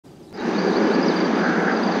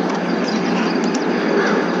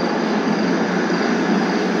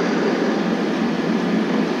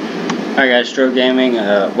Alright guys, Stroke Gaming,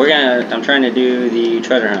 I'm trying to do the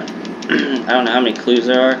treasure hunt. I don't know how many clues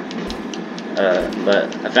there are,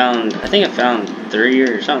 but I think I found 3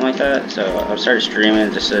 or something like that, so I started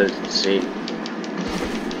streaming just to see.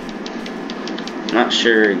 I'm not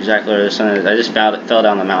sure exactly where this one is. I just fell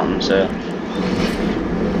down the mountain, so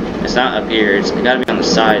it's not up here. It's gotta be on the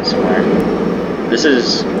side somewhere. This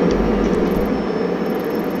is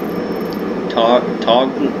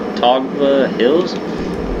Togva Hills?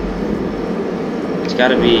 It's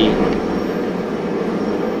gotta be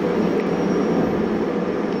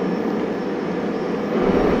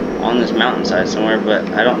on this mountainside somewhere, but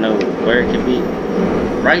I don't know where it could be.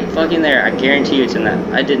 Right fucking there. I guarantee you it's in that.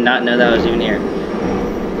 I did not know that was even here.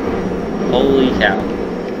 Holy cow.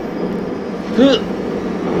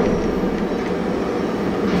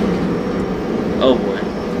 Oh boy.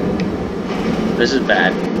 This is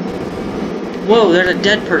bad. Whoa, there's a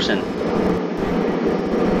dead person.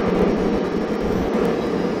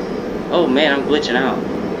 Oh man, I'm glitching out.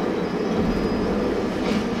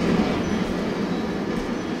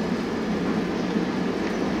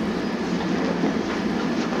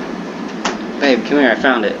 Babe, come here, I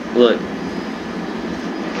found it. Look.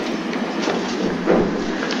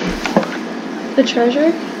 The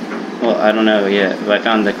treasure? Well, I don't know yet, but I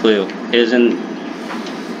found the clue. It is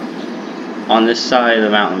on this side of the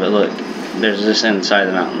mountain, but look. There's this inside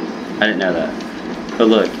the mountain. I didn't know that. But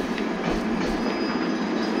look.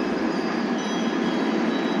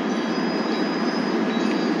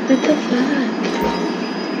 What the fuck?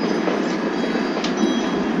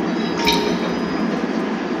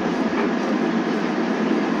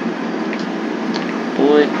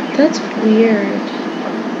 Boy. That's weird.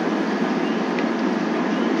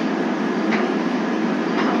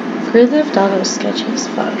 Grand Theft Auto sketchy as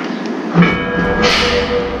fuck.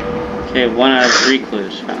 Okay, 1 out of 3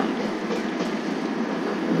 clues found.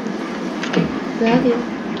 Love you.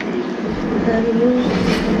 Love you.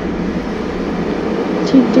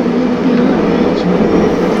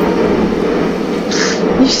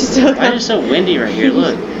 You still got. Why is it so windy right here?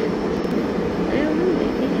 Look. I don't know,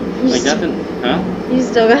 maybe. Like nothing, huh? You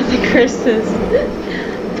still got the Christmas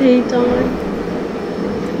paint on.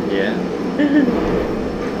 Yeah.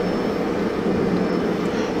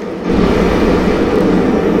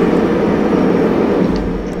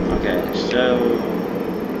 So,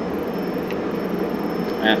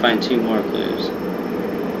 I find 2 more clues.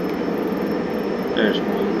 There's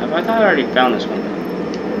one. I thought I already found this one though.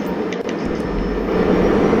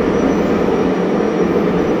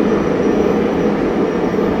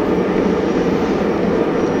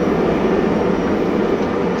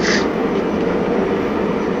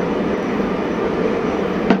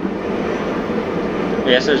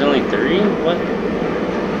 Yes, there's only 3? What?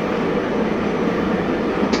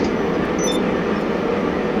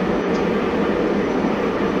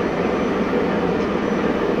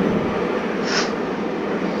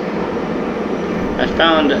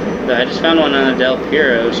 I just found one on the Del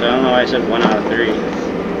Piero, so I don't know why I said 1 out of 3.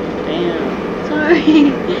 Damn.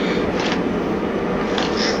 Sorry.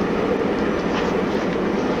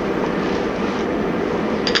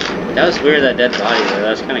 That was weird, that dead body though.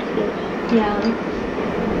 That was kind of cool. Yeah.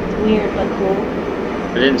 Weird but cool.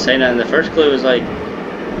 I didn't say nothing. The first clue was like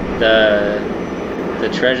the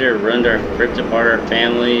treasure ruined ripped apart our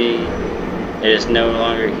family. It is no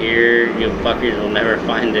longer here. You fuckers will never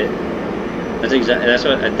find it. That's exactly. That's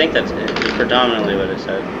what I think. That's predominantly what it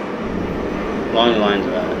said. Along the lines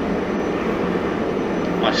of that.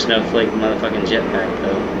 My snowflake motherfucking jetpack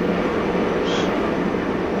though.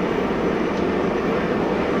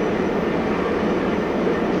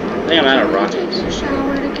 I think I'm out of rockets. Can we take a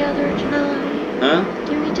shower together tonight? Huh?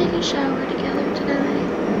 Can we take a shower together tonight?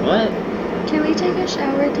 What? Can we take a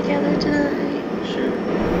shower together tonight? Sure.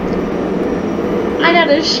 I got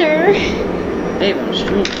a sure. Babe, I'm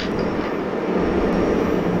streaming.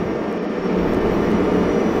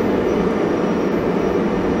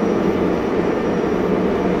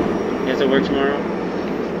 To work tomorrow?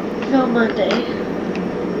 No, Monday.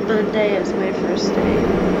 Monday is my first day.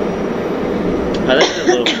 Oh, that's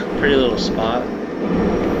a pretty little spot.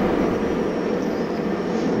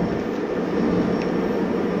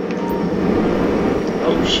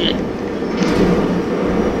 Oh shit.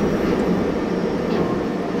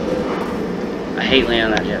 I hate landing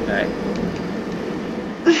on that jetpack.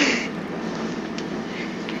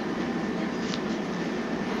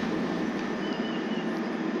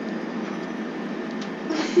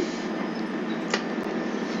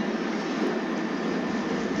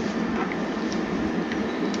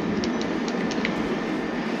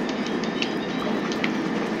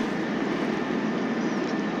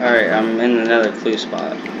 Alright, I'm in another clue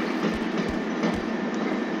spot.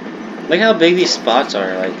 Look how big these spots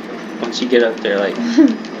are, like, once you get up there, like...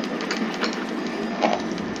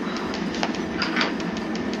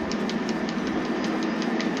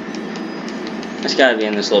 It's gotta be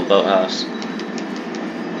in this little boathouse.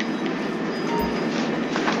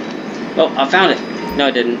 Oh, I found it! No,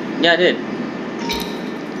 I didn't. Yeah, I did.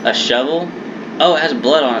 A shovel? Oh, it has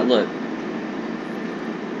blood on it, look.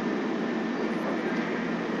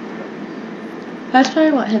 That's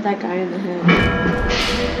probably what hit that guy in the head.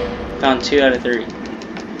 Found 2 out of 3.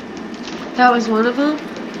 That was one of them?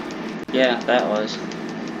 Yeah, that was.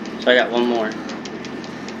 So I got 1 more.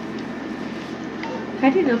 How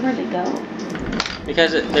do you know where to go?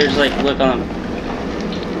 Because there's like, look on them.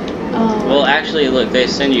 Oh. Well, actually, look, they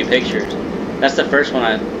send you pictures. That's the first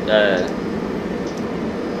one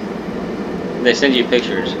they send you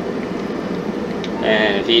pictures.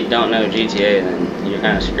 And if you don't know GTA, then you're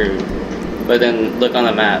kind of screwed. But then look on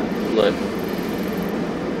the map. Look.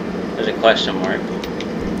 There's a question mark.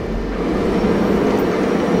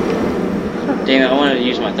 Damn it, I wanted to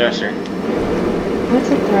use my thruster. What's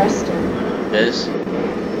a thruster? This.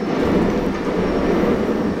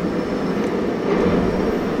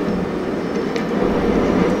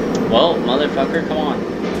 Well, motherfucker, come on.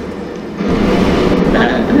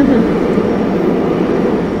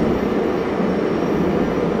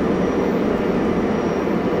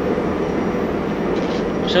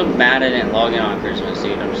 I'm so mad I didn't log in on Christmas,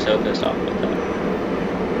 dude. I'm so pissed off with that.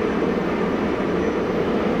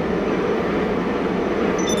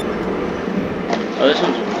 Oh, this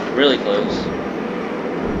one's really close.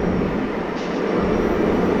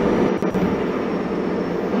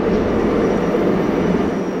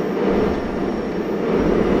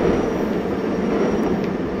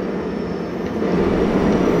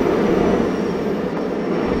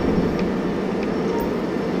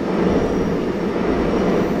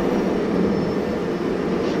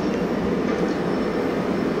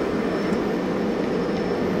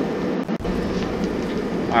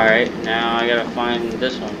 Alright, now I gotta find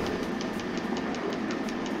this one.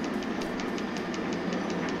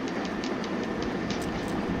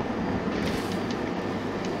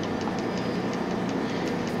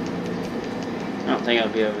 I don't think I'll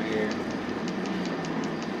be over here.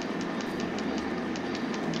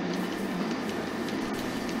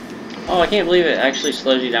 Oh, I can't believe it actually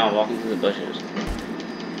slows you down walking through the bushes.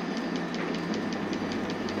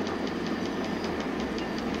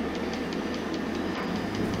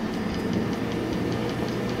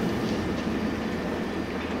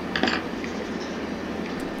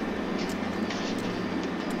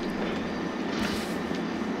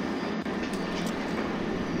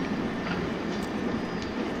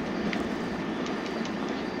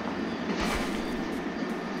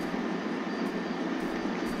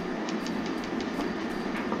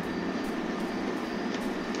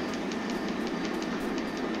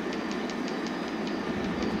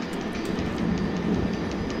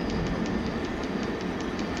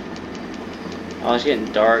 Oh, it's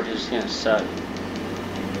getting dark. It's gonna suck.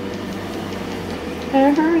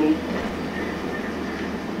 Better hurry.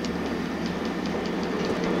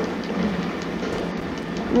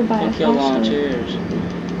 We'll buy a Kill flashlight. launchers.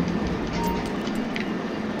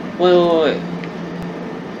 Wait.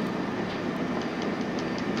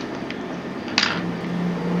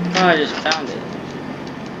 Oh, I just found it.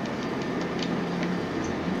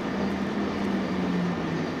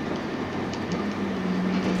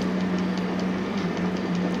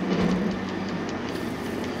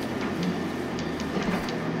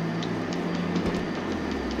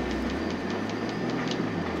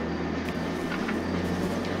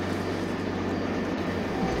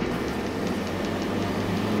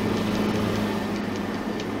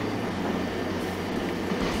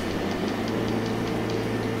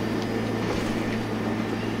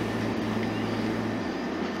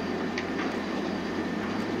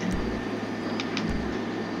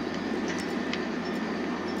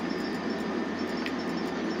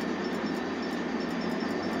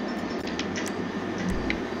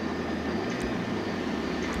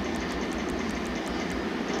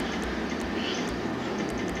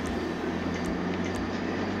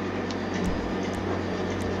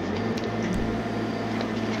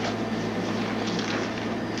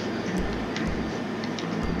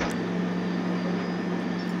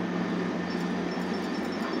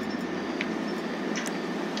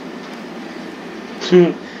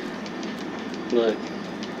 Look.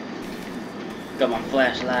 Got my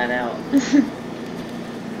flashlight out.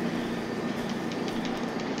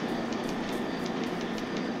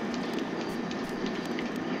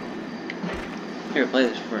 Here, play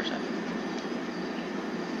this for a second.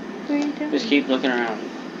 What are you doing? Just keep looking around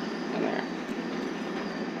in there.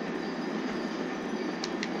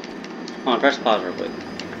 Hold on, press pause real quick.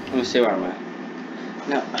 Let me see where I'm at.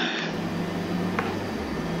 No.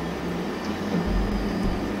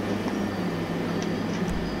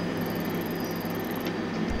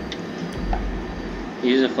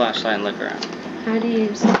 Use a flashlight and look around. How do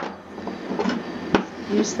you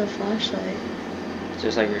use the flashlight? It's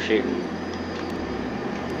just like you're shooting.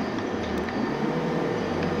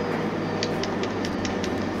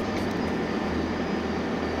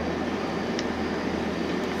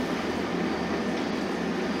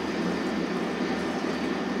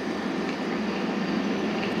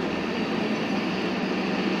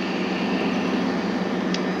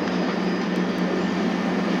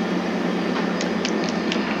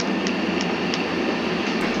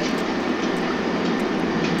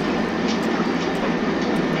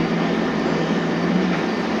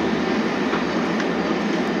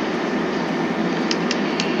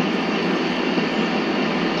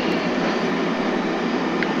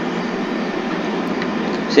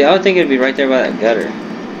 See, I would think it'd be right there by that gutter.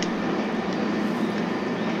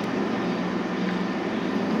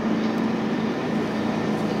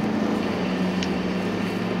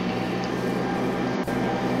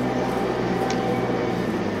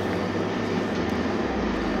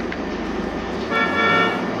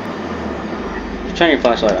 Shine your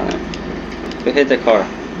flashlight on him. Go hit the car.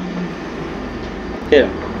 Hit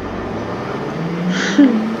him.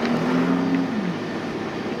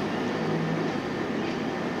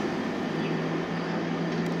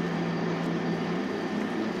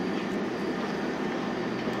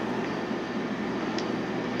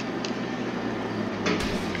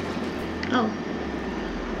 Oh.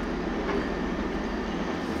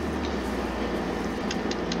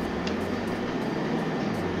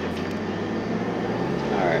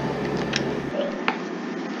 Alright.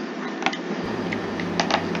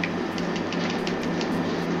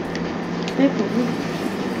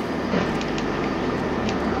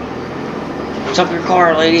 What's up your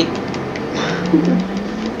car, lady?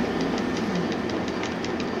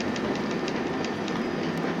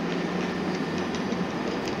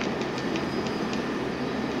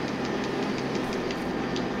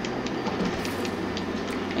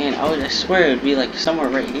 Man, I swear it would be like somewhere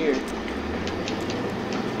right here.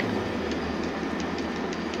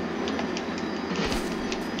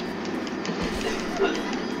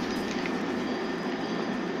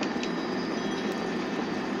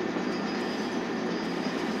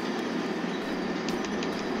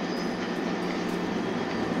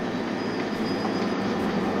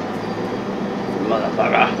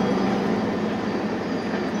 Motherfucker.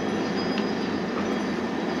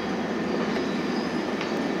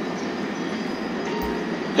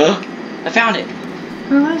 I found it!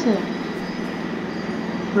 Where was it?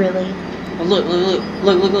 Really? Oh,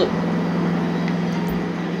 look.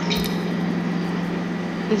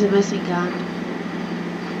 Is it missing gun?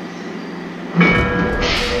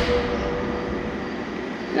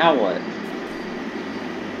 Now what?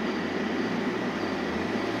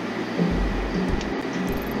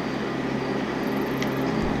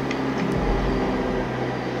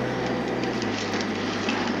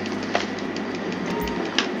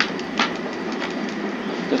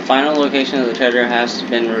 The final location of the treasure has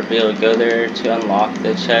been revealed. Go there to unlock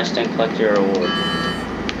the chest and collect your reward.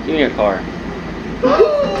 Give me your car.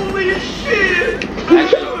 Holy shit!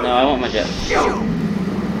 Actually, no, I want my jet.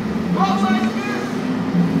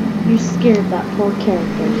 You scared that poor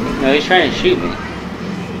character. No, he's trying to shoot me.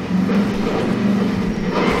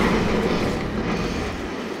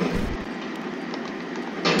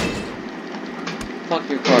 Fuck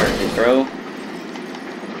your car, bro.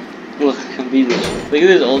 Look, look at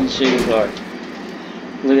this old shitty car.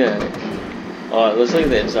 Look at it. Oh, let's look at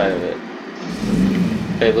the inside of it.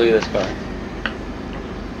 Babe, look at this car.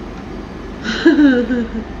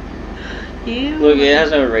 Look, it has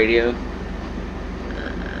no radio.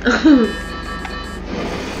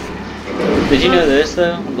 Did you know this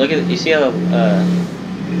though? Look at you see how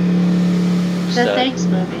The thing's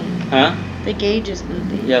moving. Huh? The gauge is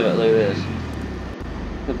moving. Yeah, but look at this.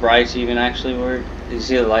 The brights even actually work. Did you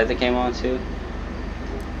see the light that came on too?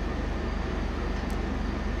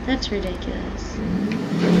 That's ridiculous.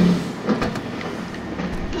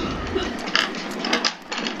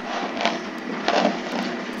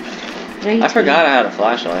 I forgot I had a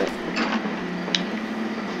flashlight.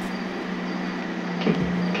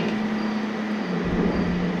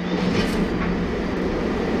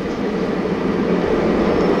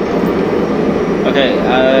 Okay,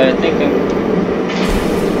 I think I'm...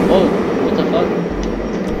 Whoa, what the fuck?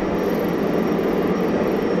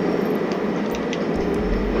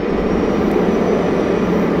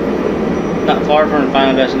 Not far from the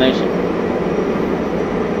final destination.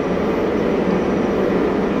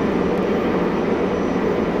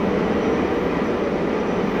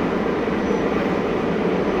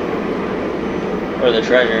 for the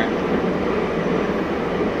treasure.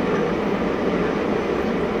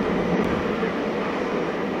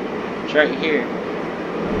 It's right here.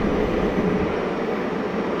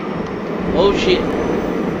 Oh shit. I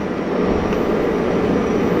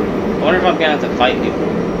wonder if I'm gonna have to fight people.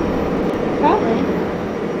 Probably.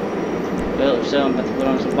 Well, if so, I'm about to put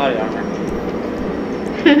on some body armor.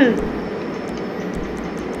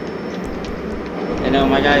 And no,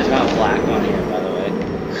 my guy's not black on here, by the way.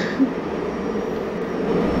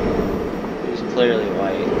 He's clearly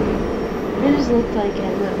white. It just looked like it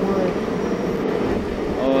went one.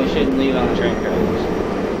 Oh, I shouldn't leave on the train tracks.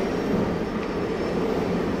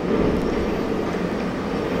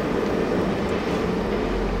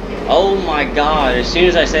 Oh my god, as soon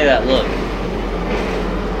as I say that, look.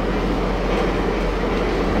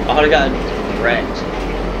 I would've gotten wrecked.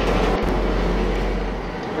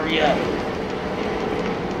 Hurry up.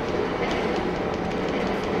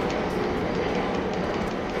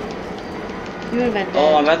 You would have been dead.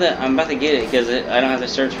 Oh, I'm about to get it because I don't have to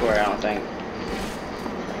search for it, I don't think.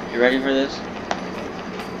 You ready for this?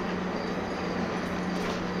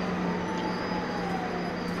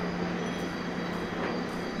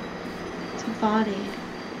 It's a body.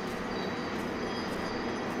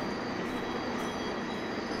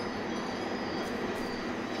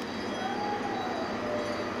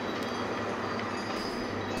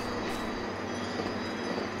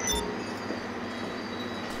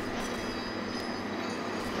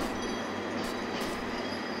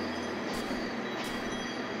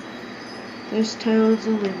 This town's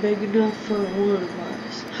only big enough for one of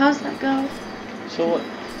us. How's that go? So what?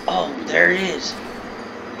 Oh, there it is.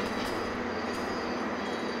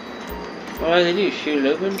 What do they do? Shoot it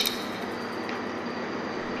open?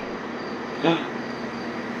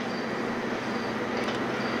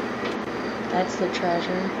 That's the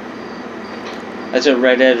treasure. That's a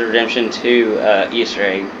Red Dead Redemption 2 Easter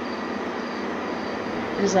egg.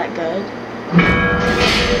 Is that good?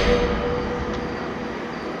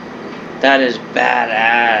 That is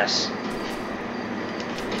badass.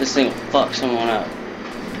 This thing will fuck someone up.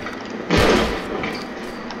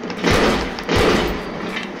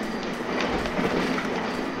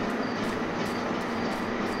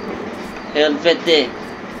 Helvete.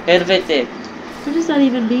 Helvete. What does that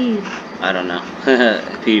even mean? I don't know.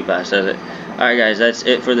 PewDiePie says it. Alright guys, that's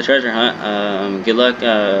it for the treasure hunt. Good luck,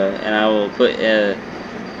 and I will put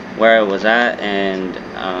where I was at, and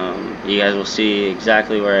you guys will see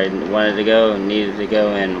exactly where I wanted to go and needed to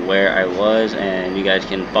go and where I was, and you guys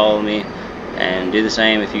can follow me and do the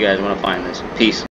same if you guys want to find this. Peace.